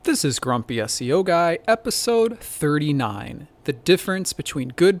This is Grumpy SEO Guy, episode 39, The Difference Between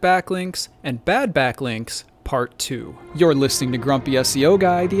Good Backlinks and Bad Backlinks, Part 2. You're listening to Grumpy SEO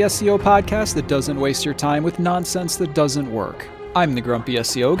Guy, the SEO podcast that doesn't waste your time with nonsense that doesn't work. I'm the Grumpy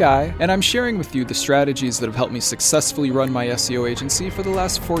SEO Guy, and I'm sharing with you the strategies that have helped me successfully run my SEO agency for the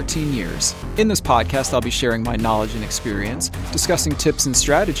last 14 years. In this podcast, I'll be sharing my knowledge and experience, discussing tips and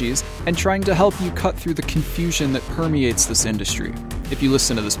strategies, and trying to help you cut through the confusion that permeates this industry. If you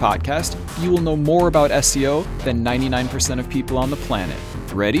listen to this podcast, you will know more about SEO than 99% of people on the planet.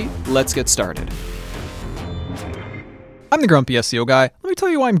 Ready? Let's get started. I'm the Grumpy SEO Guy. Let me tell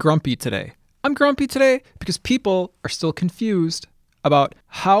you why I'm grumpy today. I'm grumpy today because people are still confused about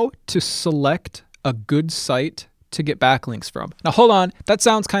how to select a good site to get backlinks from. Now, hold on. That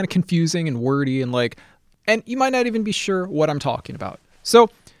sounds kind of confusing and wordy and you might not even be sure what I'm talking about. So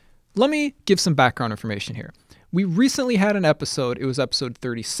let me give some background information here. We recently had an episode, it was episode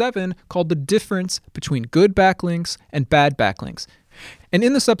 37, called The Difference Between Good Backlinks and Bad Backlinks. And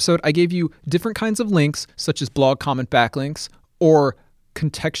in this episode, I gave you different kinds of links, such as blog comment backlinks or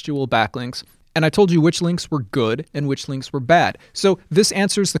contextual backlinks, and I told you which links were good and which links were bad. So this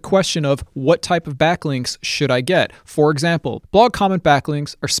answers the question of what type of backlinks should I get? For example, blog comment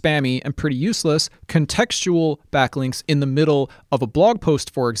backlinks are spammy and pretty useless. Contextual backlinks in the middle of a blog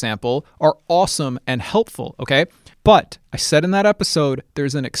post, for example, are awesome and helpful, okay? But I said in that episode,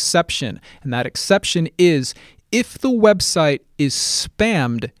 there's an exception, and that exception is if the website is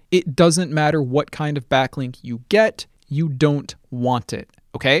spammed, it doesn't matter what kind of backlink you get, you don't want it,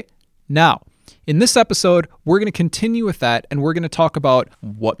 okay? Now, in this episode, we're going to continue with that, and we're going to talk about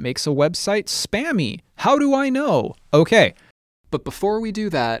what makes a website spammy. How do I know? Okay, but before we do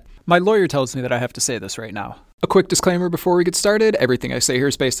that, my lawyer tells me that I have to say this right now. A quick disclaimer before we get started, everything I say here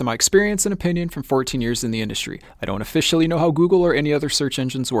is based on my experience and opinion from 14 years in the industry. I don't officially know how Google or any other search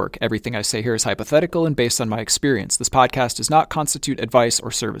engines work. Everything I say here is hypothetical and based on my experience. This podcast does not constitute advice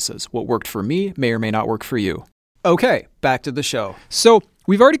or services. What worked for me may or may not work for you. Okay, back to the show. So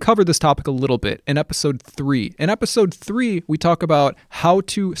we've already covered this topic a little bit in episode 3. In episode 3, we talk about how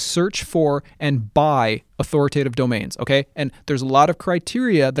to search for and buy authoritative domains, okay? And there's a lot of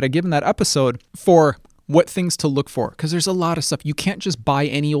criteria that I give in that episode for what things to look for, because there's a lot of stuff. You can't just buy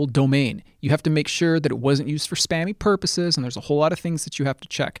any old domain. You have to make sure that it wasn't used for spammy purposes, and there's a whole lot of things that you have to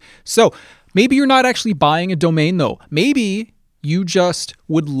check. So maybe you're not actually buying a domain, though. Maybe you just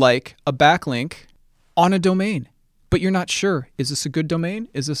would like a backlink on a domain, but you're not sure. Is this a good domain?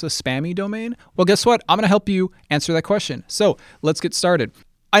 Is this a spammy domain? Well, guess what? I'm going to help you answer that question. So let's get started.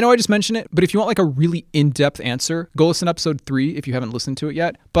 I know I just mentioned it, but if you want like a really in-depth answer, go listen to episode 3 if you haven't listened to it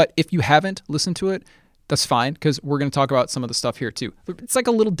yet. But if you haven't listened to it, that's fine, because we're going to talk about some of the stuff here too. It's like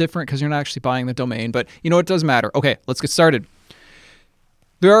a little different because you're not actually buying the domain, but you know, it doesn't matter. Okay, let's get started.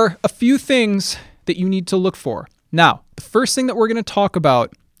 There are a few things that you need to look for. Now, the first thing that we're going to talk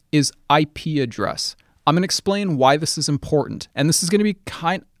about is IP address. I'm going to explain why this is important. And this is going to be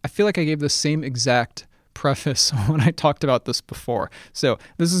I feel like I gave the same exact preface when I talked about this before. So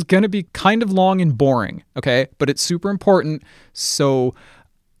this is going to be kind of long and boring, okay? But it's super important. So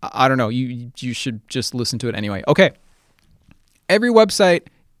I don't know, you should just listen to it anyway. Okay. Every website,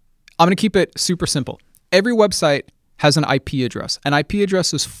 I'm going to keep it super simple. Every website has an IP address. An IP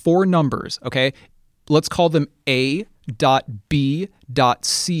address is 4 numbers, okay? Let's call them A.B.C.D,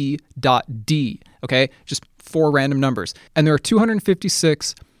 okay? Just 4 random numbers. And there are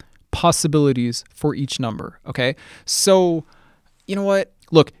 256 possibilities for each number, okay? So, you know what?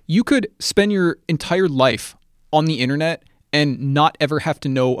 Look, you could spend your entire life on the internet and not ever have to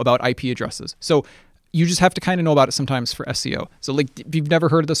know about IP addresses. So you just have to kind of know about it sometimes for SEO. So like if you've never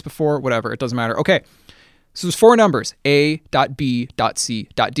heard of this before, whatever, it doesn't matter. Okay. So there's 4 numbers,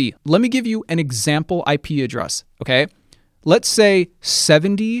 A.B.C.D. Let me give you an example IP address, okay? Let's say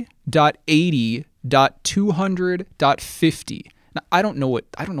 70.80.200.50. Now, I don't know what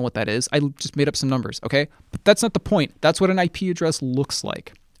that is. I just made up some numbers, okay? But that's not the point. That's what an IP address looks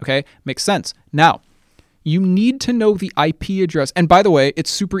like, okay? Makes sense. Now, you need to know the IP address. And by the way, it's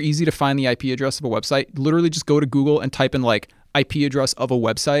super easy to find the IP address of a website. Literally just go to Google and type in like IP address of a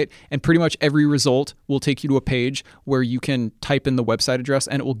website, and pretty much every result will take you to a page where you can type in the website address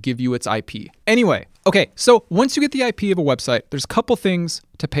and it will give you its IP. Anyway, okay, so once you get the IP of a website, there's a couple things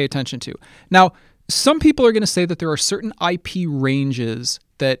to pay attention to. Now, some people are going to say that there are certain IP ranges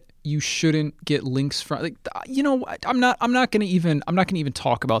that you shouldn't get links from. Like, you know, I'm not going to even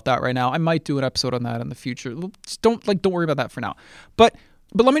talk about that right now. I might do an episode on that in the future. Just don't worry about that for now. But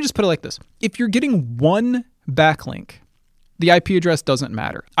let me just put it like this. If you're getting one backlink the IP address doesn't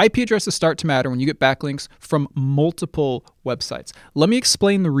matter. IP addresses start to matter when you get backlinks from multiple websites. Let me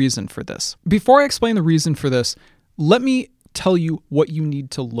explain the reason for this. Before I explain the reason for this, let me tell you what you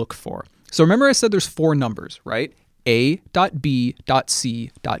need to look for. So remember I said there's 4 numbers, right? A.B.C.D.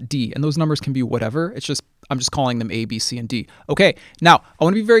 And those numbers can be whatever. I'm just calling them A, B, C, and D. Okay, now I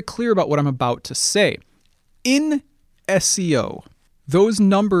want to be very clear about what I'm about to say. In SEO, those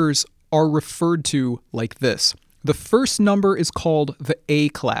numbers are referred to like this. The first number is called the A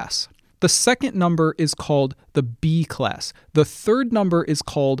class. The second number is called the B class. The third number is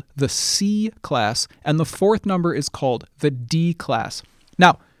called the C class. And the fourth number is called the D class.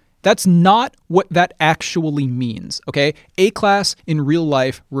 Now, that's not what that actually means, okay? A class in real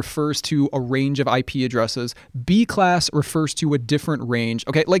life refers to a range of IP addresses. B class refers to a different range,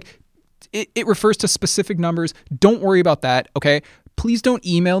 okay? Like, it refers to specific numbers. Don't worry about that, okay? Please don't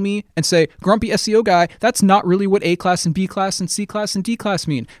email me and say, Grumpy SEO guy, that's not really what A class and B class and C class and D class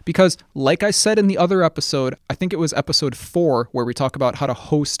mean. Because like I said in the other episode, I think it was episode 4, where we talk about how to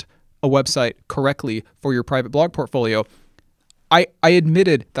host a website correctly for your private blog portfolio, I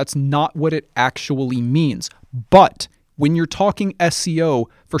admitted that's not what it actually means. But when you're talking SEO,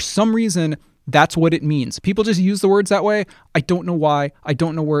 for some reason, that's what it means. People just use the words that way. I don't know why. I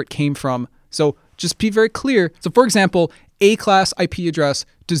don't know where it came from. So just be very clear. So for example, A class IP address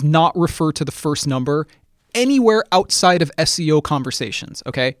does not refer to the first number anywhere outside of SEO conversations,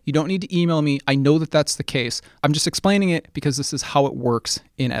 okay? You don't need to email me. I know that that's the case. I'm just explaining it because this is how it works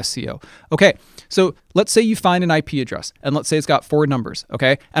in SEO. Okay, so let's say you find an IP address, and let's say it's got 4 numbers,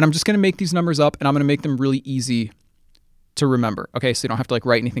 okay? And I'm just going to make these numbers up, and I'm going to make them really easy to remember, okay? So you don't have to like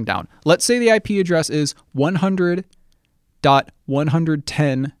write anything down. Let's say the IP address is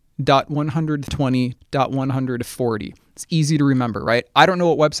 100.110.120.140. It's easy to remember, right? I don't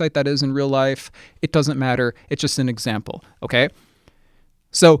know what website that is in real life. It doesn't matter. It's just an example, okay?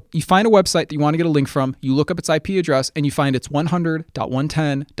 So you find a website that you want to get a link from, you look up its IP address, and you find it's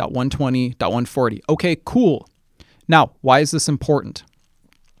 100.110.120.140. Okay, cool. Now, why is this important?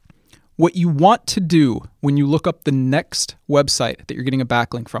 What you want to do when you look up the next website that you're getting a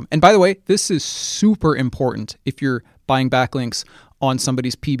backlink from, and by the way, this is super important if you're buying backlinks on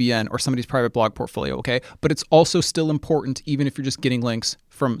somebody's PBN or somebody's private blog portfolio, okay? But it's also still important even if you're just getting links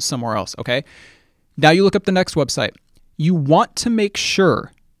from somewhere else, okay? Now you look up the next website. You want to make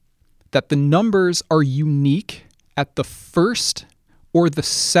sure that the numbers are unique at the first or the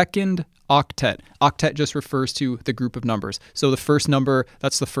second octet. Octet just refers to the group of numbers. So the first number,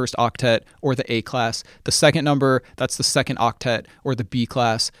 that's the first octet or the A class. The second number, that's the second octet or the B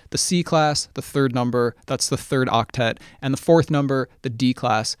class. The C class, the third number, that's the third octet. And the fourth number, the D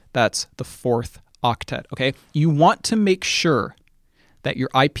class, that's the fourth octet, okay? You want to make sure that your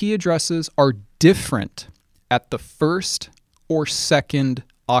IP addresses are different at the first or second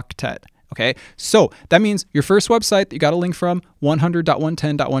octet. Okay, so that means your first website that you got a link from,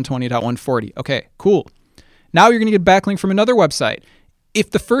 100.110.120.140. Okay, cool. Now you're going to get a backlink from another website.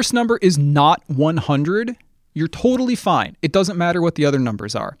 If the first number is not 100, you're totally fine. It doesn't matter what the other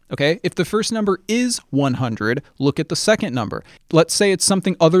numbers are. Okay, if the first number is 100, look at the second number. Let's say it's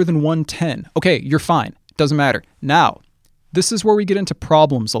something other than 110. Okay, you're fine. It doesn't matter. Now, this is where we get into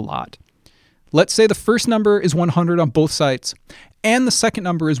problems a lot. Let's say the first number is 100 on both sites, and the second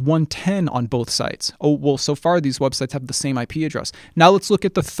number is 110 on both sites. Oh, well, so far these websites have the same IP address. Now let's look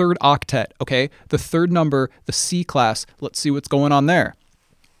at the third octet, okay? The third number, the C class. Let's see what's going on there.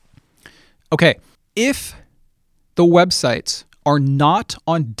 Okay, if the websites are not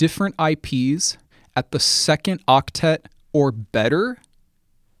on different IPs at the second octet or better,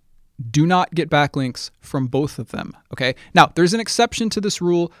 do not get backlinks from both of them, okay? Now, there's an exception to this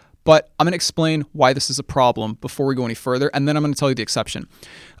rule, but I'm going to explain why this is a problem before we go any further, and then I'm going to tell you the exception.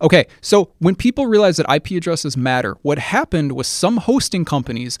 Okay, so when people realized that IP addresses matter, what happened was some hosting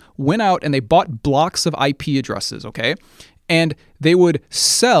companies went out and they bought blocks of IP addresses, okay? And they would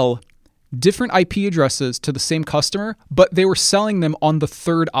sell different IP addresses to the same customer, but they were selling them on the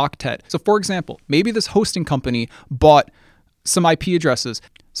third octet. So for example, maybe this hosting company bought some IP addresses.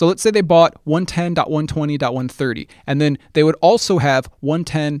 So let's say they bought 110.120.130, and then they would also have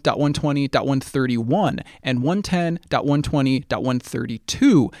 110.120.131 and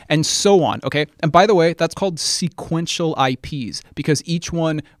 110.120.132 and so on, okay? And by the way, that's called sequential IPs because each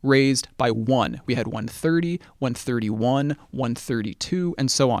one raised by 1. We had 130, 131, 132, and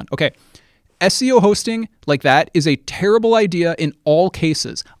so on, okay? SEO hosting like that is a terrible idea in all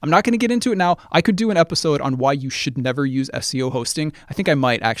cases. I'm not going to get into it now. I could do an episode on why you should never use SEO hosting. I think I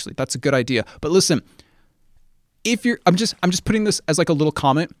might actually. That's a good idea. But listen, I'm just putting this as like a little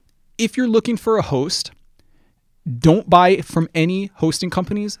comment. If you're looking for a host Don't buy from any hosting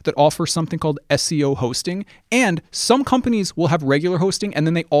companies that offer something called SEO hosting. And some companies will have regular hosting and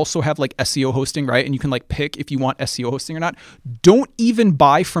then they also have like SEO hosting, right? And you can like pick if you want SEO hosting or not. Don't even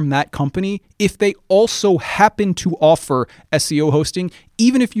buy from that company if they also happen to offer SEO hosting,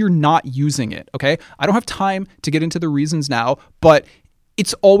 even if you're not using it, okay? I don't have time to get into the reasons now, but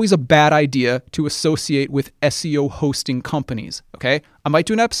it's always a bad idea to associate with SEO hosting companies, okay? I might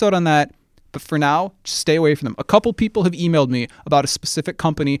do an episode on that. But for now, just stay away from them. A couple people have emailed me about a specific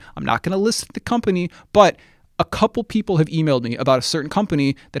company. I'm not going to list the company, but a couple people have emailed me about a certain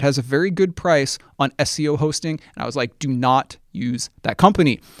company that has a very good price on SEO hosting. And I was like, do not use that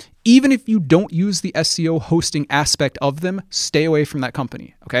company. Even if you don't use the SEO hosting aspect of them, stay away from that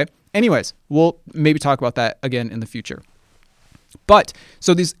company, okay? Anyways, we'll maybe talk about that again in the future. But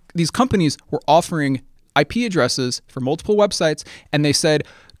so these companies were offering IP addresses for multiple websites, and they said,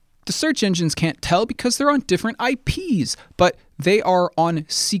 the search engines can't tell because they're on different IPs, but they are on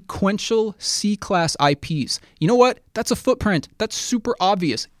sequential C-class IPs. You know what? That's a footprint. That's super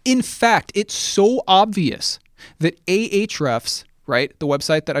obvious. In fact, it's so obvious that Ahrefs, right, the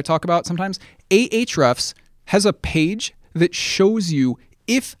website that I talk about sometimes, Ahrefs has a page that shows you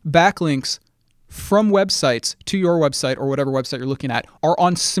if backlinks from websites to your website or whatever website you're looking at are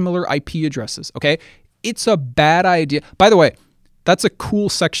on similar IP addresses, okay? It's a bad idea. By the way, that's a cool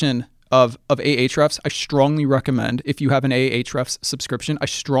section of Ahrefs. I strongly recommend, if you have an Ahrefs subscription, I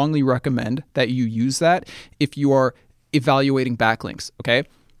strongly recommend that you use that if you are evaluating backlinks, okay?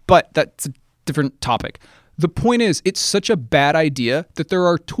 But that's a different topic. The point is, it's such a bad idea that there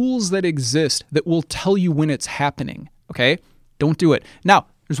are tools that exist that will tell you when it's happening, okay? Don't do it. Now,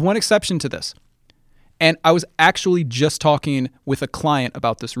 there's one exception to this. And I was actually just talking with a client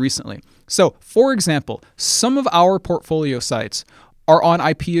about this recently. So, for example, some of our portfolio sites are on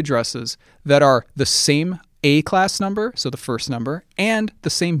IP addresses that are the same A class number, so the first number, and the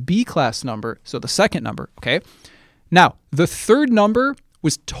same B class number, so the second number, okay? Now, the third number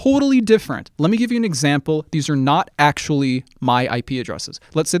was totally different. Let me give you an example. These are not actually my IP addresses.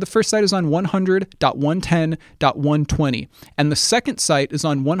 Let's say the first site is on 100.110.120, and the second site is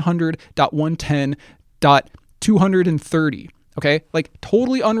on 100.110.230, okay? Like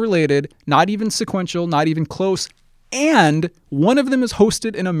totally unrelated, not even sequential, not even close. And one of them is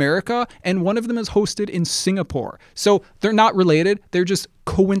hosted in America and one of them is hosted in Singapore. So they're not related. They're just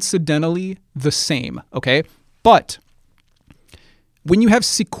coincidentally the same, okay? But when you have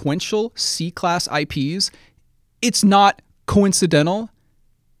sequential C-class IPs, it's not coincidental.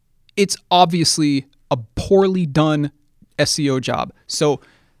 It's obviously a poorly done SEO job. So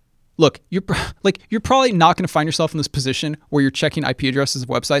look, you're probably not going to find yourself in this position where you're checking IP addresses of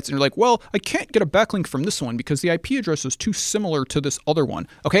websites and you're like, well, I can't get a backlink from this one because the IP address is too similar to this other one.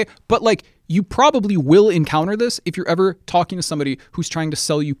 Okay. But like, you probably will encounter this if you're ever talking to somebody who's trying to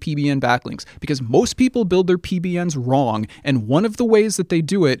sell you PBN backlinks, because most people build their PBNs wrong. And one of the ways that they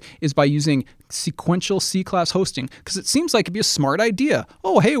do it is by using sequential C-class hosting, because it seems like it'd be a smart idea.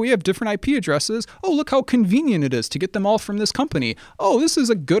 Oh, hey, we have different IP addresses. Oh, look how convenient it is to get them all from this company. Oh, this is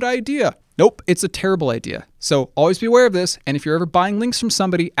a good idea. Nope, it's a terrible idea. So always be aware of this. And if you're ever buying links from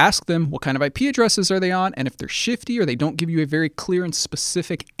somebody, ask them what kind of IP addresses are they on. And if they're shifty or they don't give you a very clear and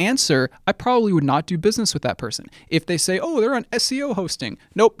specific answer, I probably would not do business with that person. If they say, oh, they're on SEO hosting,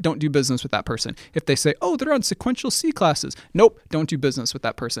 nope, don't do business with that person. If they say, oh, they're on sequential C classes, nope, don't do business with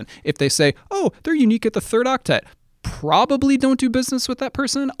that person. If they say, oh, they're unique at the third octet, probably don't do business with that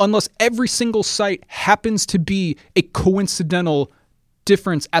person unless every single site happens to be a coincidental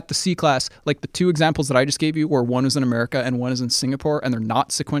difference at the C class, like the two examples that I just gave you where one is in America and one is in Singapore and they're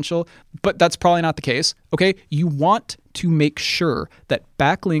not sequential, but that's probably not the case, okay? You want to make sure that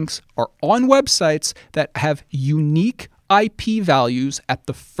backlinks are on websites that have unique IP values at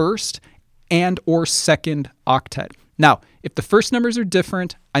the first and or second octet. Now, if the first numbers are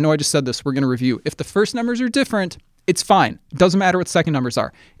different, I know I just said this, we're going to review. If the first numbers are different, it's fine. It doesn't matter what the second numbers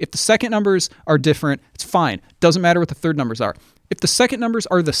are. If the second numbers are different, it's fine. Doesn't matter what the third numbers are. If the second numbers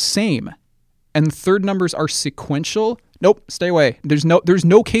are the same and the third numbers are sequential, nope, stay away. There's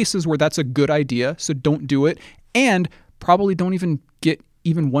no cases where that's a good idea, so don't do it. And probably don't even get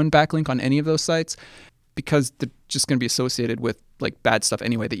even one backlink on any of those sites because they're just going to be associated with like bad stuff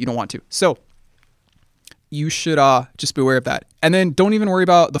anyway that you don't want to. So you should just be aware of that. And then don't even worry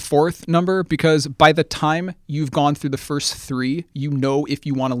about the fourth number, because by the time you've gone through the first three, you know if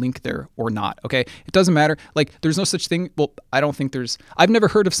you want to link there or not, okay? It doesn't matter. Like, there's no such thing. Well, I've never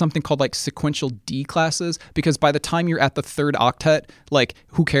heard of something called like sequential D classes, because by the time you're at the third octet, like,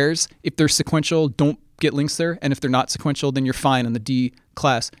 who cares? If they're sequential, don't get links there. And if they're not sequential, then you're fine. And the D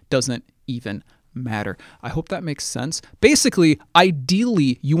class doesn't even matter. I hope that makes sense. Basically,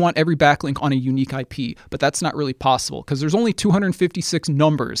 ideally, you want every backlink on a unique IP, but that's not really possible because there's only 256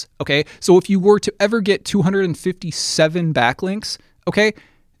 numbers, okay? So if you were to ever get 257 backlinks, okay,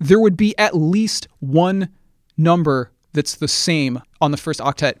 there would be at least one number that's the same on the first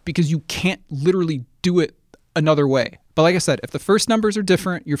octet because you can't literally do it another way. But like I said, if the first numbers are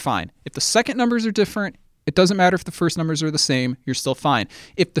different, you're fine. If the second numbers are different, it doesn't matter if the first numbers are the same, you're still fine.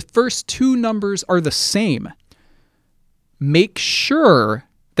 If the first two numbers are the same, make sure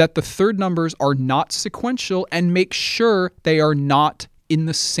that the third numbers are not sequential and make sure they are not in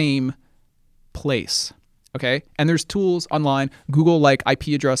the same place. Okay? And there's tools online, Google like IP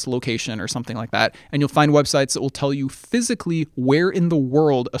address location or something like that, and you'll find websites that will tell you physically where in the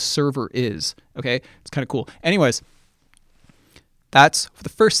world a server is. Okay? It's kind of cool. Anyways, that's the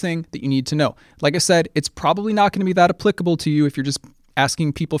first thing that you need to know. Like I said, it's probably not going to be that applicable to you if you're just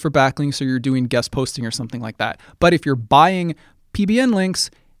asking people for backlinks or you're doing guest posting or something like that. But if you're buying PBN links,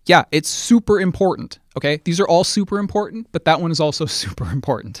 yeah, it's super important. Okay? These are all super important, but that one is also super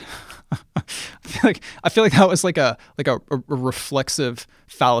important. I feel like that was like a reflexive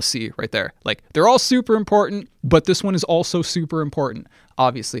fallacy right there. Like they're all super important, but this one is also super important,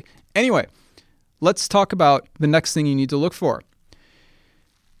 obviously. Anyway, let's talk about the next thing you need to look for.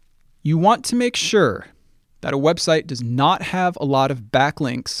 You want to make sure that a website does not have a lot of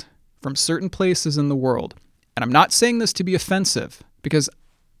backlinks from certain places in the world. And I'm not saying this to be offensive because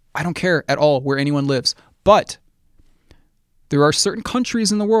I don't care at all where anyone lives, but there are certain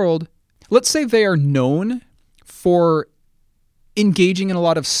countries in the world, let's say they are known for engaging in a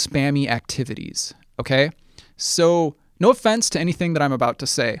lot of spammy activities, okay? So no offense to anything that I'm about to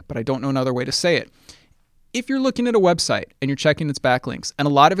say, but I don't know another way to say it. If you're looking at a website and you're checking its backlinks, and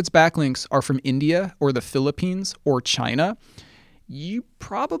a lot of its backlinks are from India or the Philippines or China, you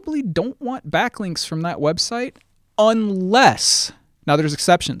probably don't want backlinks from that website unless, now there's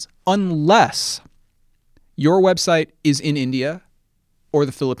exceptions, unless your website is in India or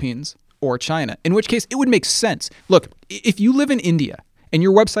the Philippines or China, in which case it would make sense. Look, if you live in India and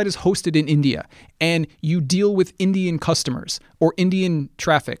your website is hosted in India and you deal with Indian customers or Indian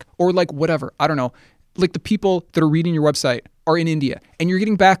traffic or like whatever, I don't know, like the people that are reading your website are in India and you're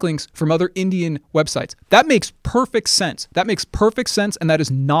getting backlinks from other Indian websites. That makes perfect sense. That makes perfect sense, and that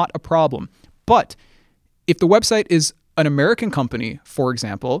is not a problem. But if the website is an American company, for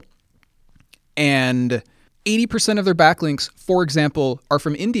example, and 80% of their backlinks, for example, are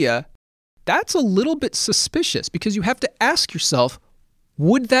from India, that's a little bit suspicious because you have to ask yourself,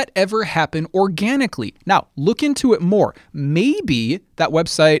 would that ever happen organically? Now, look into it more. Maybe that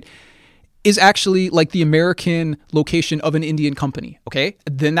website is actually like the American location of an Indian company, okay?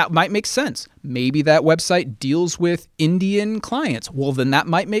 Then that might make sense. Maybe that website deals with Indian clients. Well, then that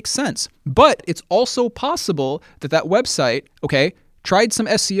might make sense. But it's also possible that that website, okay, tried some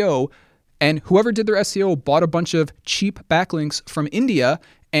SEO and whoever did their SEO bought a bunch of cheap backlinks from India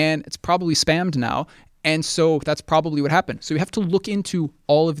and it's probably spammed now. And so that's probably what happened. So you have to look into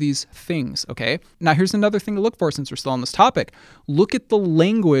all of these things, okay? Now, here's another thing to look for since we're still on this topic. Look at the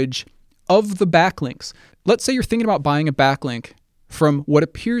language of the backlinks. Let's say you're thinking about buying a backlink from what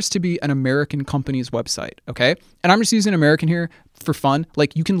appears to be an American company's website, okay? And I'm just using American here for fun.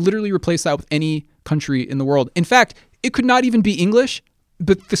 Like you can literally replace that with any country in the world. In fact, it could not even be English,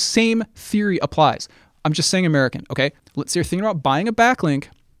 but the same theory applies. I'm just saying American, okay? Let's say you're thinking about buying a backlink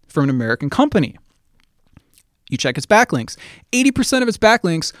from an American company. You check its backlinks. 80% of its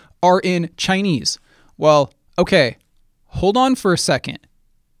backlinks are in Chinese. Well, okay, hold on for a second.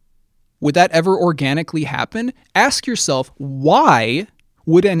 Would that ever organically happen? Ask yourself, why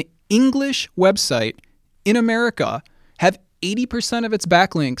would an English website in America have 80% of its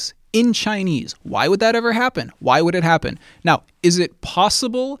backlinks in Chinese? Why would that ever happen? Why would it happen? Now, is it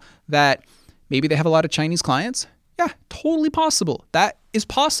possible that maybe they have a lot of Chinese clients? Yeah, totally possible. That is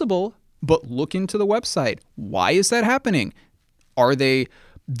possible, but look into the website. Why is that happening? Are they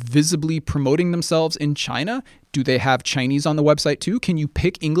visibly promoting themselves in China? Do they have Chinese on the website too? Can you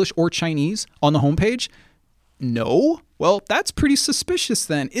pick English or Chinese on the homepage? No? Well, that's pretty suspicious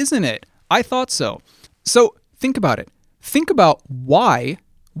then, isn't it? I thought so. So think about it. Think about why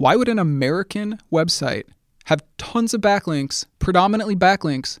would an American website have tons of backlinks, predominantly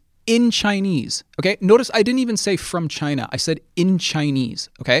backlinks, in Chinese? Okay, notice I didn't even say from China. I said in Chinese.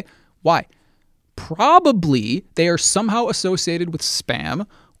 Okay, why? Probably they are somehow associated with spam,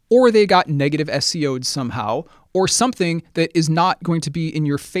 or they got negative SEO'd somehow, or something that is not going to be in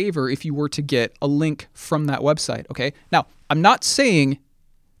your favor if you were to get a link from that website, okay? Now, I'm not saying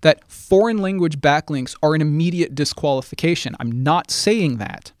that foreign language backlinks are an immediate disqualification. I'm not saying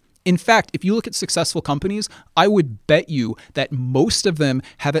that. In fact, if you look at successful companies, I would bet you that most of them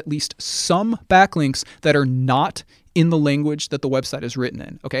have at least some backlinks that are not in the language that the website is written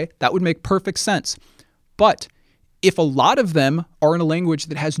in, okay? That would make perfect sense. But if a lot of them are in a language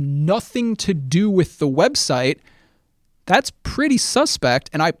that has nothing to do with the website, that's pretty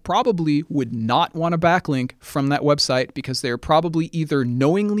suspect, and I probably would not want a backlink from that website because they're probably either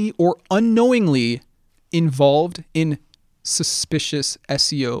knowingly or unknowingly involved in suspicious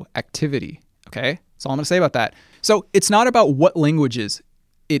SEO activity, okay? That's all I'm going to say about that. So it's not about what languages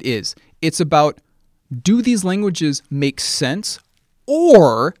it is. It's about, do these languages make sense,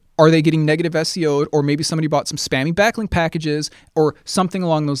 or are they getting negative SEO'd, or maybe somebody bought some spammy backlink packages or something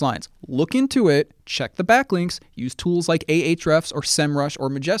along those lines. Look into it, check the backlinks, use tools like Ahrefs or SEMrush or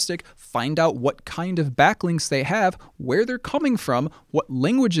Majestic, find out what kind of backlinks they have, where they're coming from, what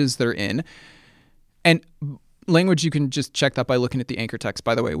languages they're in, and language, you can just check that by looking at the anchor text,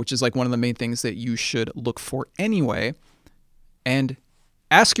 by the way, which is like one of the main things that you should look for anyway. And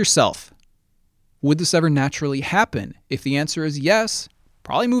ask yourself, would this ever naturally happen? If the answer is yes,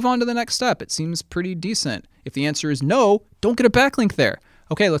 probably move on to the next step. It seems pretty decent. If the answer is no, don't get a backlink there.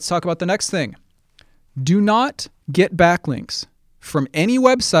 Okay, let's talk about the next thing. Do not get backlinks from any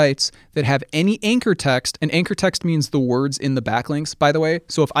websites that have any anchor text, and anchor text means the words in the backlinks, by the way.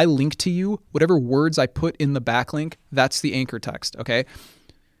 So if I link to you, whatever words I put in the backlink, that's the anchor text, okay?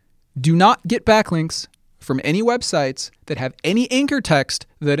 Do not get backlinks from any websites that have any anchor text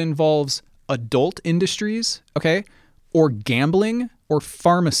that involves adult industries, okay, or gambling or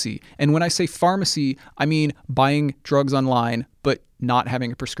pharmacy. And when I say pharmacy, I mean buying drugs online, but not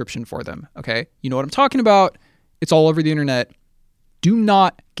having a prescription for them, okay? You know what I'm talking about. It's all over the internet. Do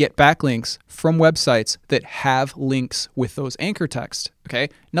not get backlinks from websites that have links with those anchor text, okay?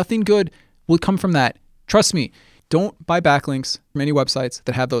 Nothing good will come from that. Trust me, don't buy backlinks from any websites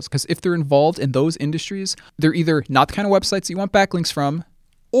that have those, because if they're involved in those industries, they're either not the kind of websites that you want backlinks from,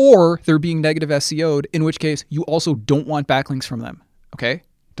 or they're being negative SEO'd, in which case you also don't want backlinks from them, okay?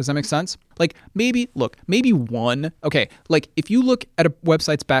 Does that make sense? Like maybe one, okay, like if you look at a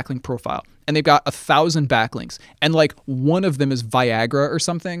website's backlink profile and they've got 1,000 backlinks and like one of them is Viagra or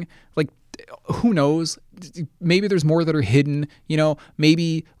something, like who knows? Maybe there's more that are hidden, you know,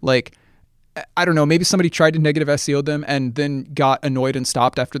 maybe like, I don't know, maybe somebody tried to negative SEO them and then got annoyed and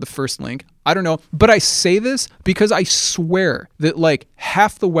stopped after the first link. I don't know. But I say this because I swear that like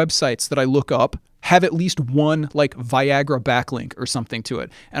half the websites that I look up have at least one like Viagra backlink or something to it.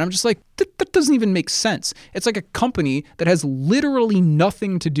 And I'm just like, that doesn't even make sense. It's like a company that has literally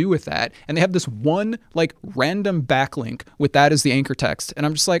nothing to do with that. And they have this one like random backlink with that as the anchor text. And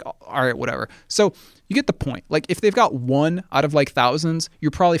I'm just like, all right, whatever. So you get the point. Like if they've got one out of like thousands,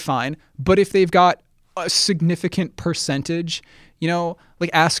 you're probably fine. But if they've got a significant percentage, you know, like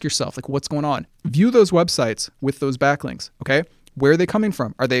ask yourself, like what's going on? View those websites with those backlinks, okay? Where are they coming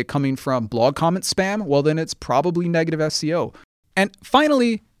from? Are they coming from blog comment spam? Well, then it's probably negative SEO. And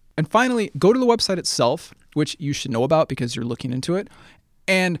finally, go to the website itself, which you should know about because you're looking into it,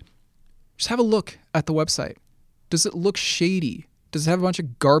 and just have a look at the website. Does it look shady? Does it have a bunch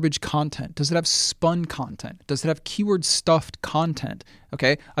of garbage content? Does it have spun content? Does it have keyword stuffed content?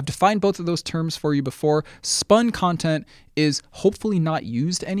 Okay, I've defined both of those terms for you before. Spun content is hopefully not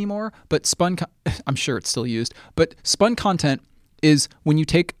used anymore, but I'm sure it's still used, but spun content is when you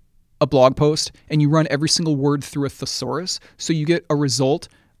take a blog post and you run every single word through a thesaurus, so you get a result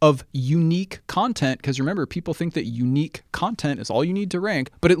of unique content, because remember, people think that unique content is all you need to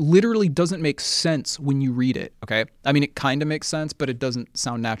rank, but it literally doesn't make sense when you read it, okay? I mean, it kind of makes sense, but it doesn't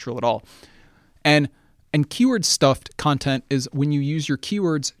sound natural at all. And keyword stuffed content is when you use your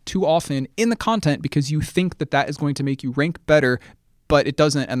keywords too often in the content because you think that that is going to make you rank better, but it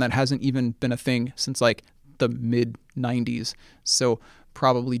doesn't, and that hasn't even been a thing since like the mid 90s. So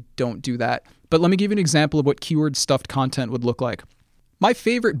probably don't do that. But let me give you an example of what keyword stuffed content would look like. My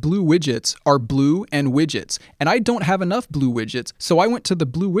favorite blue widgets are blue and widgets, and I don't have enough blue widgets, so I went to the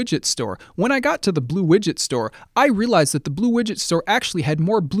blue widget store. When I got to the blue widget store, I realized that the blue widget store actually had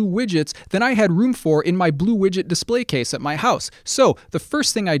more blue widgets than I had room for in my blue widget display case at my house. So the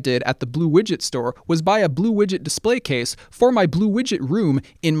first thing I did at the blue widget store was buy a blue widget display case for my blue widget room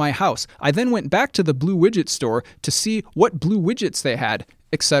in my house. I then went back to the blue widget store to see what blue widgets they had,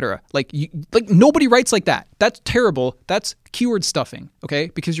 etc. Like nobody writes like that. That's terrible. That's keyword stuffing, okay?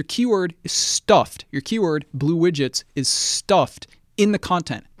 Because your keyword is stuffed. Your keyword, blue widgets, is stuffed in the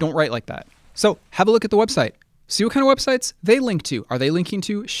content. Don't write like that. So have a look at the website. See what kind of websites they link to. Are they linking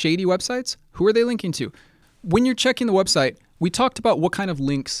to shady websites? Who are they linking to? When you're checking the website, we talked about what kind of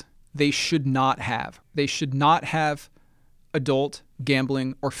links they should not have. They should not have adult,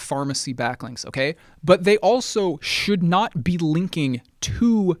 gambling, or pharmacy backlinks, okay? But they also should not be linking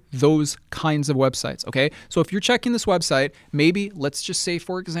to those kinds of websites, okay? So if you're checking this website, maybe let's just say,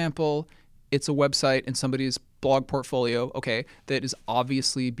 for example, it's a website in somebody's blog portfolio, okay, that is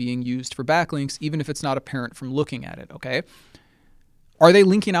obviously being used for backlinks, even if it's not apparent from looking at it, okay? Are they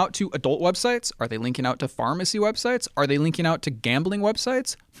linking out to adult websites? Are they linking out to pharmacy websites? Are they linking out to gambling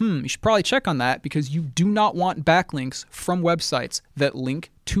websites? You should probably check on that, because you do not want backlinks from websites that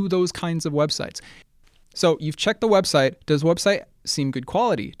link to those kinds of websites. So you've checked the website. Does the website seem good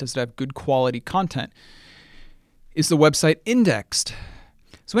quality? Does it have good quality content? Is the website indexed?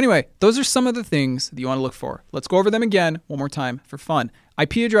 So anyway, those are some of the things that you want to look for. Let's go over them again one more time for fun.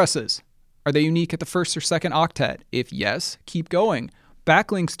 IP addresses. Are they unique at the first or second octet? If yes, keep going.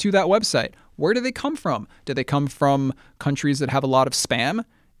 Backlinks to that website. Where do they come from? Do they come from countries that have a lot of spam?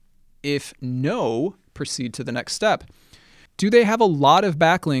 If no, proceed to the next step. Do they have a lot of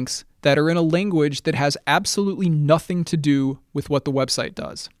backlinks that are in a language that has absolutely nothing to do with what the website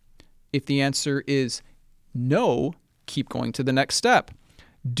does? If the answer is no, keep going to the next step.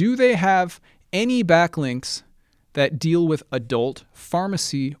 Do they have any backlinks that deal with adult,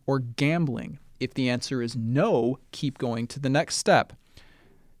 pharmacy, or gambling? If the answer is no, keep going to the next step.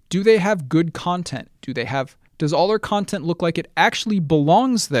 Do they have good content? Does all their content look like it actually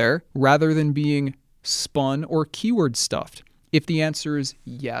belongs there rather than being spun or keyword stuffed? If the answer is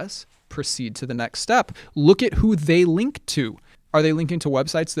yes, proceed to the next step. Look at who they link to. Are they linking to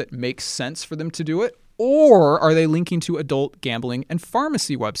websites that make sense for them to do it? Or are they linking to adult gambling and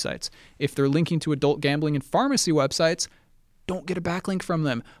pharmacy websites? If they're linking to adult gambling and pharmacy websites, don't get a backlink from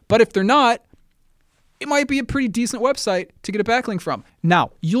them. But if they're not, it might be a pretty decent website to get a backlink from. Now,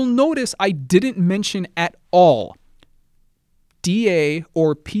 you'll notice I didn't mention at all DA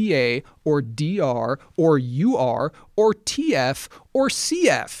or PA or DR or UR or TF or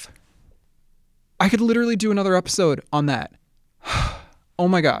CF. I could literally do another episode on that. Oh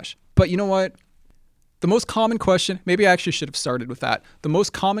my gosh. But you know what? The most common question, maybe I actually should have started with that. The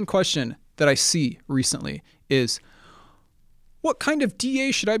most common question that I see recently is, what kind of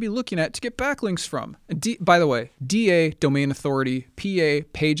DA should I be looking at to get backlinks from? By the way, DA, domain authority, PA,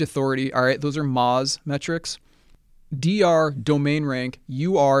 page authority. All right, those are Moz metrics. DR, domain rank,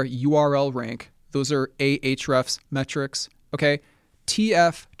 UR, URL rank. Those are Ahrefs metrics. Okay.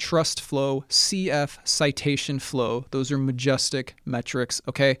 TF, trust flow, CF, citation flow. Those are majestic metrics.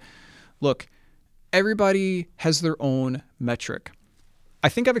 Okay. Look, everybody has their own metric. I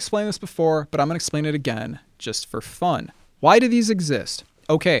think I've explained this before, but I'm going to explain it again just for fun. Why do these exist?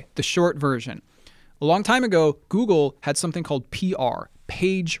 Okay, the short version. A long time ago, Google had something called PR,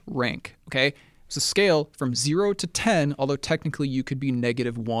 page rank, okay? It's a scale from 0 to 10, although technically you could be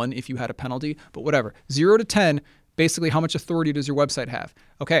 -1 if you had a penalty, but whatever. 0 to 10, basically how much authority does your website have?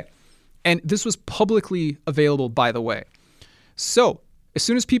 Okay, and this was publicly available, by the way. So as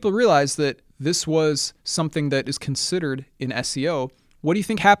soon as people realized that this was something that is considered in SEO, what do you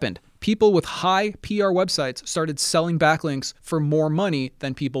think happened? People with high PR websites started selling backlinks for more money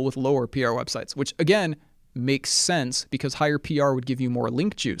than people with lower PR websites, which again makes sense because higher PR would give you more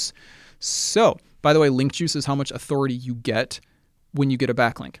link juice. So, by the way, link juice is how much authority you get when you get a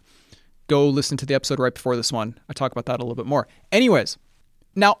backlink. Go listen to the episode right before this one. I talk about that a little bit more. Anyways,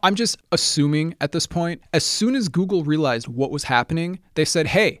 now I'm just assuming at this point, as soon as Google realized what was happening, they said,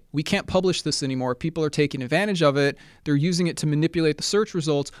 hey, we can't publish this anymore. People are taking advantage of it. They're using it to manipulate the search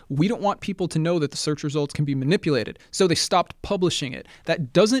results. We don't want people to know that the search results can be manipulated. So they stopped publishing it.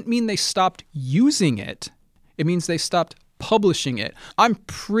 That doesn't mean they stopped using it. It means they stopped publishing it. I'm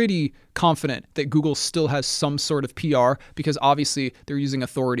pretty confident that Google still has some sort of PR because obviously they're using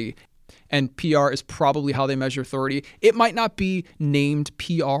authority. And PR is probably how they measure authority. It might not be named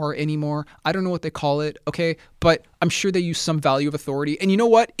PR anymore. I don't know what they call it, okay? But I'm sure they use some value of authority. And you know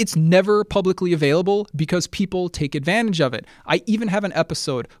what? It's never publicly available because people take advantage of it. I even have an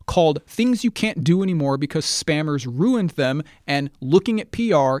episode called Things You Can't Do Anymore Because Spammers Ruined Them, and looking at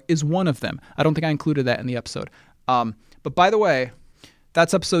PR is one of them. I don't think I included that in the episode. But by the way,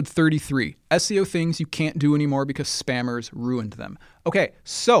 that's episode 33. SEO things you can't do anymore because spammers ruined them. Okay,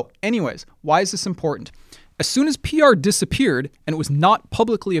 so anyways, why is this important? As soon as PR disappeared and it was not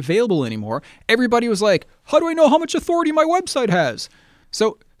publicly available anymore, everybody was like, how do I know how much authority my website has?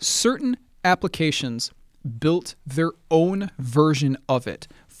 So certain applications built their own version of it.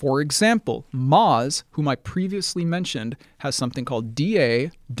 For example, Moz, whom I previously mentioned, has something called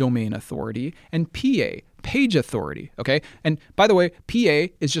DA, domain authority, and PA, page authority, okay? And by the way,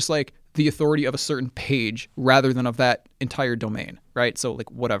 PA is just like the authority of a certain page rather than of that entire domain, right? So like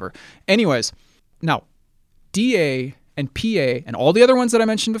whatever. Anyways, now DA and PA and all the other ones that I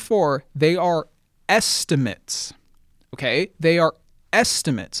mentioned before, they are estimates. Okay? They are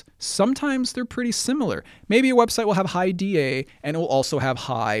estimates. Sometimes they're pretty similar. Maybe a website will have high DA and it will also have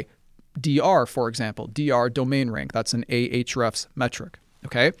high DR, for example. DR, domain rank. That's an Ahrefs metric.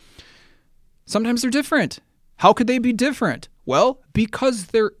 Okay? Sometimes they're different. How could they be different? Well, because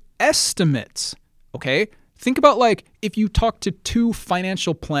they're estimates. Okay? Think about like if you talk to two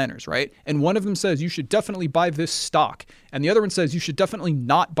financial planners, right? And one of them says you should definitely buy this stock. And the other one says you should definitely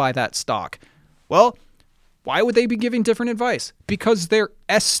not buy that stock. Well, why would they be giving different advice? Because they're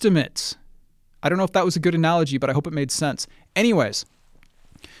estimates. I don't know if that was a good analogy, but I hope it made sense. Anyways,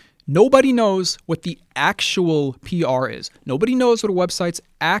 nobody knows what the actual PR is. Nobody knows what a website's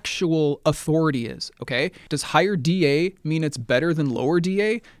actual authority is, okay? Does higher DA mean it's better than lower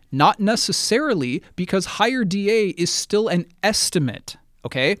DA? Not necessarily, because higher DA is still an estimate,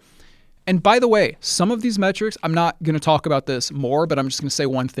 okay? And by the way, some of these metrics, I'm not going to talk about this more, but I'm just going to say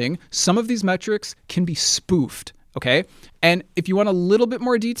one thing. Some of these metrics can be spoofed, okay? And if you want a little bit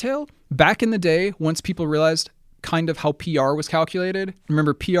more detail, back in the day, once people realized kind of how PR was calculated,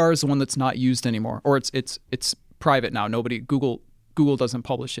 remember PR is the one that's not used anymore, or it's private now. Google doesn't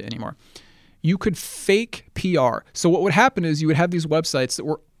publish it anymore. You could fake PR. So what would happen is you would have these websites that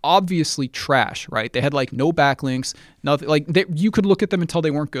were obviously trash, right? They had like no backlinks, nothing. Like you could look at them and tell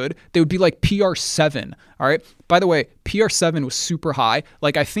they weren't good. They would be like PR7. All right. By the way, PR7 was super high.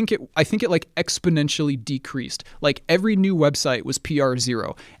 Like I think it like exponentially decreased. Like every new website was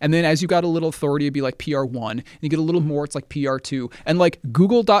PR0, and then as you got a little authority, it'd be like PR1. And you get a little more, it's like PR2. And like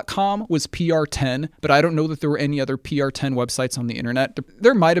Google.com was PR10, but I don't know that there were any other PR10 websites on the internet.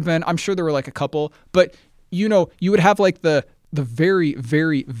 There might have been. I'm sure there were like a couple, but you would have like the very,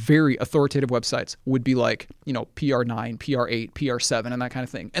 very, very authoritative websites would be like, PR9, PR8, PR7, and that kind of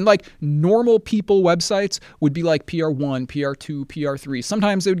thing. And like normal people websites would be like PR1, PR2, PR3.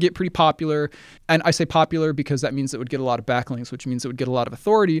 Sometimes they would get pretty popular. And I say popular because that means it would get a lot of backlinks, which means it would get a lot of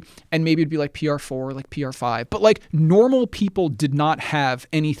authority. And maybe it'd be like PR4, like PR5. But like normal people did not have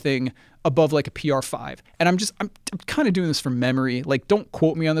anything above like a PR5. And I'm kind of doing this from memory. Like, don't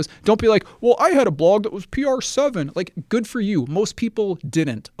quote me on this. Don't be like, well, I had a blog that was PR7. Like, good for you. Most people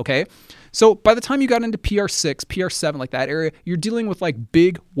didn't, okay? So by the time you got into PR6, PR7, like that area, you're dealing with like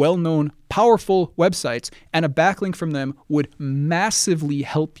big, well-known, powerful websites, and a backlink from them would massively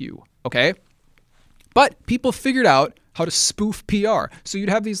help you, okay? But people figured out how to spoof PR. So you'd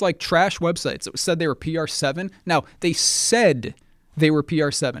have these like trash websites that said they were PR7. Now, they said they were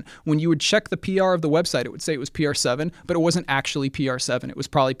PR7. When you would check the PR of the website, it would say it was PR7, but it wasn't actually PR7. It was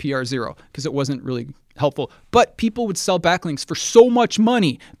probably PR0 because it wasn't really helpful. But people would sell backlinks for so much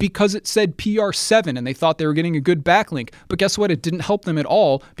money because it said PR7 and they thought they were getting a good backlink. But guess what? It didn't help them at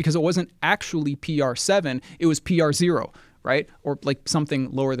all because it wasn't actually PR7. It was PR0, right? Or like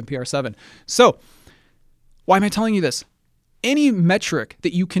something lower than PR7. So why am I telling you this? Any metric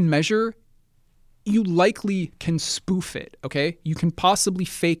that you can measure, you likely can spoof it, okay? You can possibly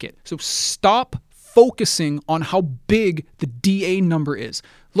fake it. So stop focusing on how big the DA number is.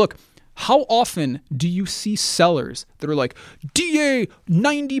 Look, how often do you see sellers that are like, DA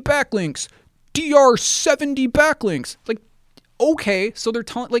 90 backlinks, DR 70 backlinks? Like, okay, so they're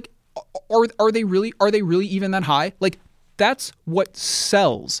telling, like, are they really even that high? Like, that's what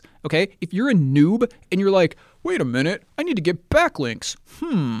sells, okay? If you're a noob and you're like, wait a minute, I need to get backlinks.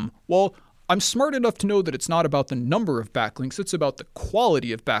 Well, I'm smart enough to know that it's not about the number of backlinks, it's about the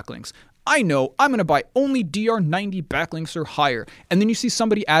quality of backlinks. I know I'm going to buy only DR90 backlinks or higher. And then you see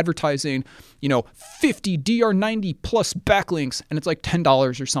somebody advertising, 50 DR90 plus backlinks, and it's like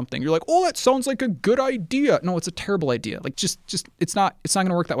 $10 or something. You're like, oh, that sounds like a good idea. No, it's a terrible idea. Like just it's not going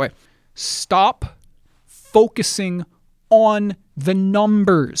to work that way. Stop focusing on the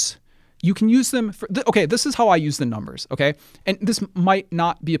numbers. You can use them for, okay, this is how I use the numbers, okay? And this might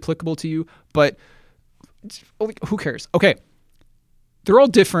not be applicable to you, but who cares? Okay, they're all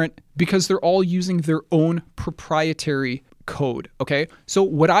different because they're all using their own proprietary code, okay? So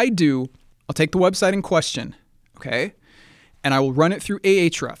what I do, I'll take the website in question, okay? And I will run it through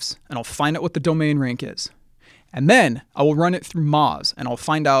Ahrefs, and I'll find out what the domain rank is. And then I will run it through Moz, and I'll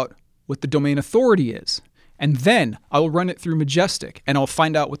find out what the domain authority is. And then I will run it through Majestic, and I'll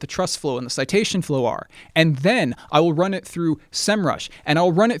find out what the trust flow and the citation flow are. And then I will run it through SEMrush, and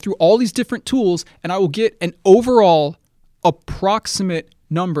I'll run it through all these different tools, and I will get an overall approximate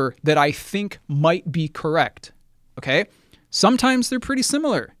number that I think might be correct, okay? Sometimes they're pretty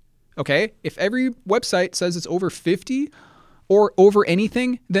similar, okay? If every website says it's over 50 or over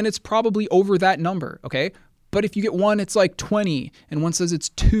anything, then it's probably over that number, okay? But if you get one, it's like 20, and one says it's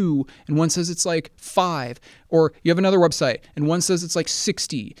 2, and one says it's like 5, or you have another website, and one says it's like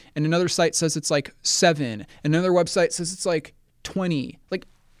 60, and another site says it's like 7, and another website says it's like 20. Like,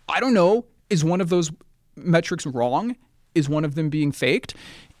 I don't know. Is one of those metrics wrong? Is one of them being faked?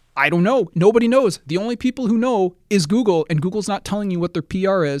 I don't know. Nobody knows. The only people who know is Google, and Google's not telling you what their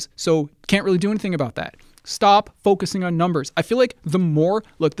PR is, so can't really do anything about that. Stop focusing on numbers. I feel like the more,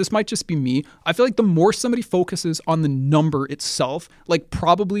 look, this might just be me. I feel like the more somebody focuses on the number itself, like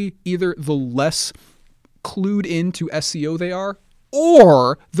probably either the less clued into SEO they are,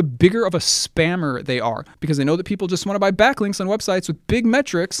 or the bigger of a spammer they are, because they know that people just want to buy backlinks on websites with big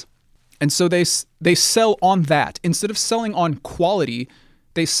metrics. And so they sell on that. Instead of selling on quality,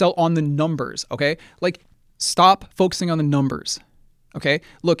 they sell on the numbers, okay? Like, stop focusing on the numbers, okay?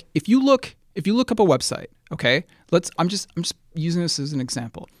 Look, if you look up a website, okay? I'm just using this as an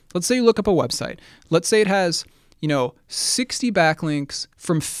example. Let's say you look up a website. Let's say it has, 60 backlinks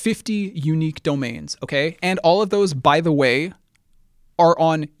from 50 unique domains, okay? And all of those, by the way, are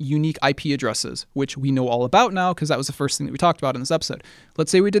on unique IP addresses, which we know all about now because that was the first thing that we talked about in this episode. Let's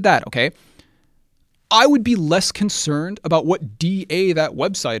say we did that, okay? I would be less concerned about what DA that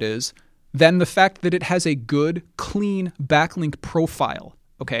website is than the fact that it has a good, clean backlink profile,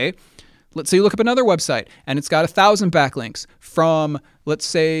 okay? Let's say you look up another website and it's got 1,000 backlinks from, let's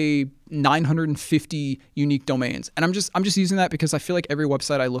say, 950 unique domains. And I'm just using that because I feel like every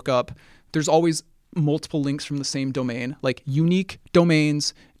website I look up, there's always multiple links from the same domain. Like, unique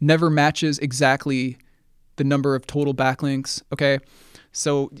domains never matches exactly the number of total backlinks, okay?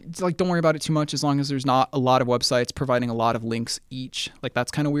 So, like, don't worry about it too much as long as there's not a lot of websites providing a lot of links each. Like,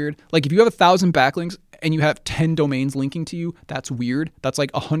 that's kind of weird. Like, if you have 1,000 backlinks and you have 10 domains linking to you, that's weird. That's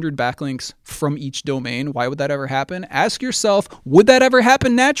like 100 backlinks from each domain. Why would that ever happen? Ask yourself, would that ever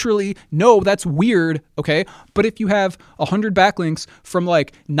happen naturally? No, that's weird, okay? But if you have 100 backlinks from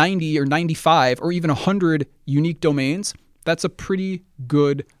like 90 or 95 or even 100 unique domains, that's a pretty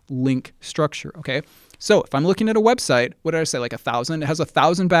good link structure, okay? So if I'm looking at a website, what did I say, like 1,000? It has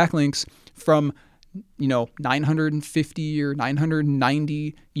 1,000 backlinks from, 950 or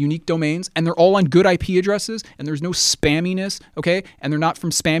 990 unique domains, and they're all on good IP addresses, and there's no spamminess, okay? And they're not from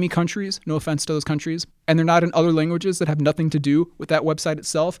spammy countries, no offense to those countries, and they're not in other languages that have nothing to do with that website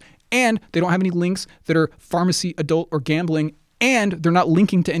itself, and they don't have any links that are pharmacy, adult, or gambling, and they're not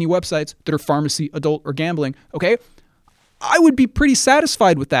linking to any websites that are pharmacy, adult, or gambling, okay? I would be pretty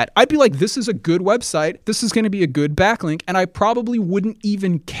satisfied with that. I'd be like, this is a good website. This is going to be a good backlink. And I probably wouldn't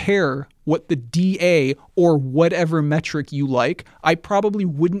even care what the DA or whatever metric you like. I probably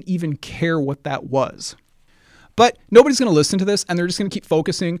wouldn't even care what that was. But nobody's going to listen to this, and they're just going to keep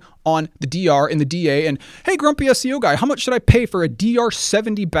focusing on the DR and the DA. And, hey, grumpy SEO guy, how much should I pay for a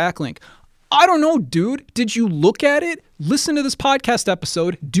DR70 backlink? I don't know, dude. Did you look at it? Listen to this podcast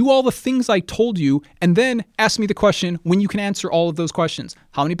episode, do all the things I told you, and then ask me the question when you can answer all of those questions.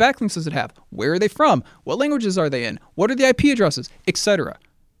 How many backlinks does it have? Where are they from? What languages are they in? What are the IP addresses? Etc.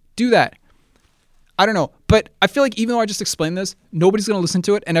 Do that. I don't know. But I feel like even though I just explained this, nobody's going to listen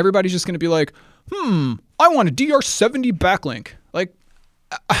to it, and everybody's just going to be like, I want a DR70 backlink. Like,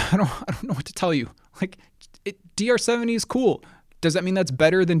 I don't know what to tell you. Like, DR70 is cool. Does that mean that's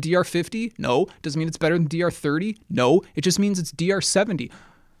better than DR50? No. Does it mean it's better than DR30? No. It just means it's DR70.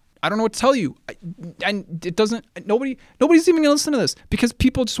 I don't know what to tell you. And it doesn't, nobody's even going to listen to this because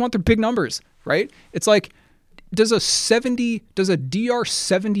people just want their big numbers, right? It's like, does a DR70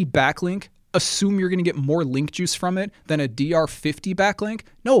 backlink assume you're going to get more link juice from it than a DR50 backlink?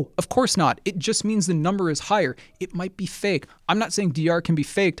 No, of course not. It just means the number is higher. It might be fake. I'm not saying DR can be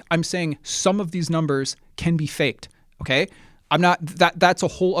faked. I'm saying some of these numbers can be faked, okay? That's a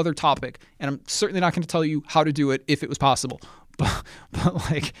whole other topic, and I'm certainly not going to tell you how to do it if it was possible. But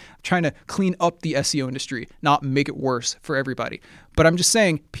like, I'm trying to clean up the SEO industry, not make it worse for everybody. But I'm just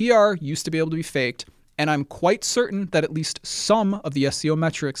saying PR used to be able to be faked, and I'm quite certain that at least some of the SEO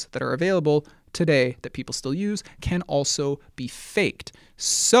metrics that are available today that people still use can also be faked.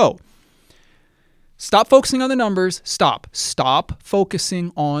 So stop focusing on the numbers. Stop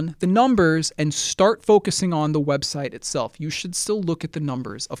focusing on the numbers and start focusing on the website itself. You should still look at the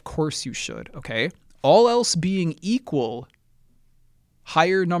numbers. Of course you should, okay? All else being equal,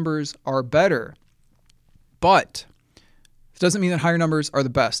 higher numbers are better. But it doesn't mean that higher numbers are the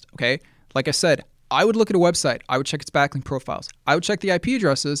best, okay? Like I said, I would look at a website. I would check its backlink profiles. I would check the IP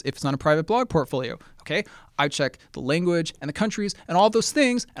addresses if it's on a private blog portfolio, okay? I would check the language and the countries and all those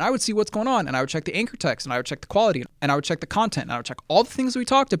things, and I would see what's going on, and I would check the anchor text, and I would check the quality, and I would check the content, and I would check all the things we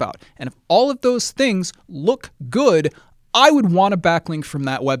talked about. And if all of those things look good, I would want a backlink from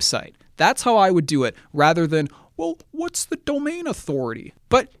that website. That's how I would do it, rather than, well, what's the domain authority?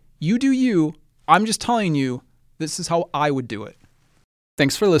 But you do you. I'm just telling you, this is how I would do it.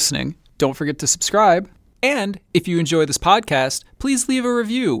 Thanks for listening. Don't forget to subscribe. And if you enjoy this podcast, please leave a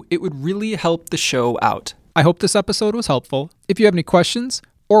review. It would really help the show out. I hope this episode was helpful. If you have any questions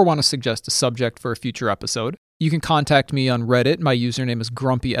or want to suggest a subject for a future episode, you can contact me on Reddit. My username is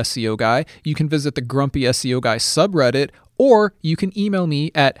Grumpy SEO Guy. You can visit the Grumpy SEO Guy subreddit, or you can email me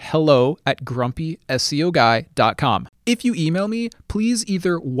at hello@grumpyseoguy.com. If you email me, please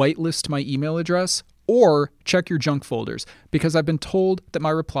either whitelist my email address or check your junk folders, because I've been told that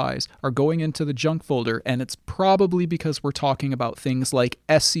my replies are going into the junk folder, and it's probably because we're talking about things like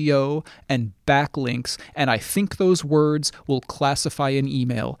SEO and backlinks, and I think those words will classify an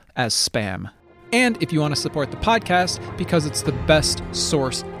email as spam. And if you want to support the podcast, because it's the best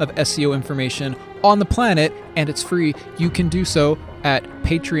source of SEO information on the planet, and it's free, you can do so at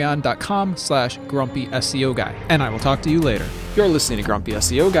patreon.com/Grumpy SEO Guy. And I will talk to you later. You're listening to Grumpy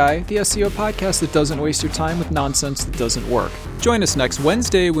SEO Guy, the SEO podcast that doesn't waste your time with nonsense that doesn't work. Join us next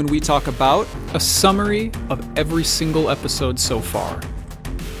Wednesday when we talk about a summary of every single episode so far.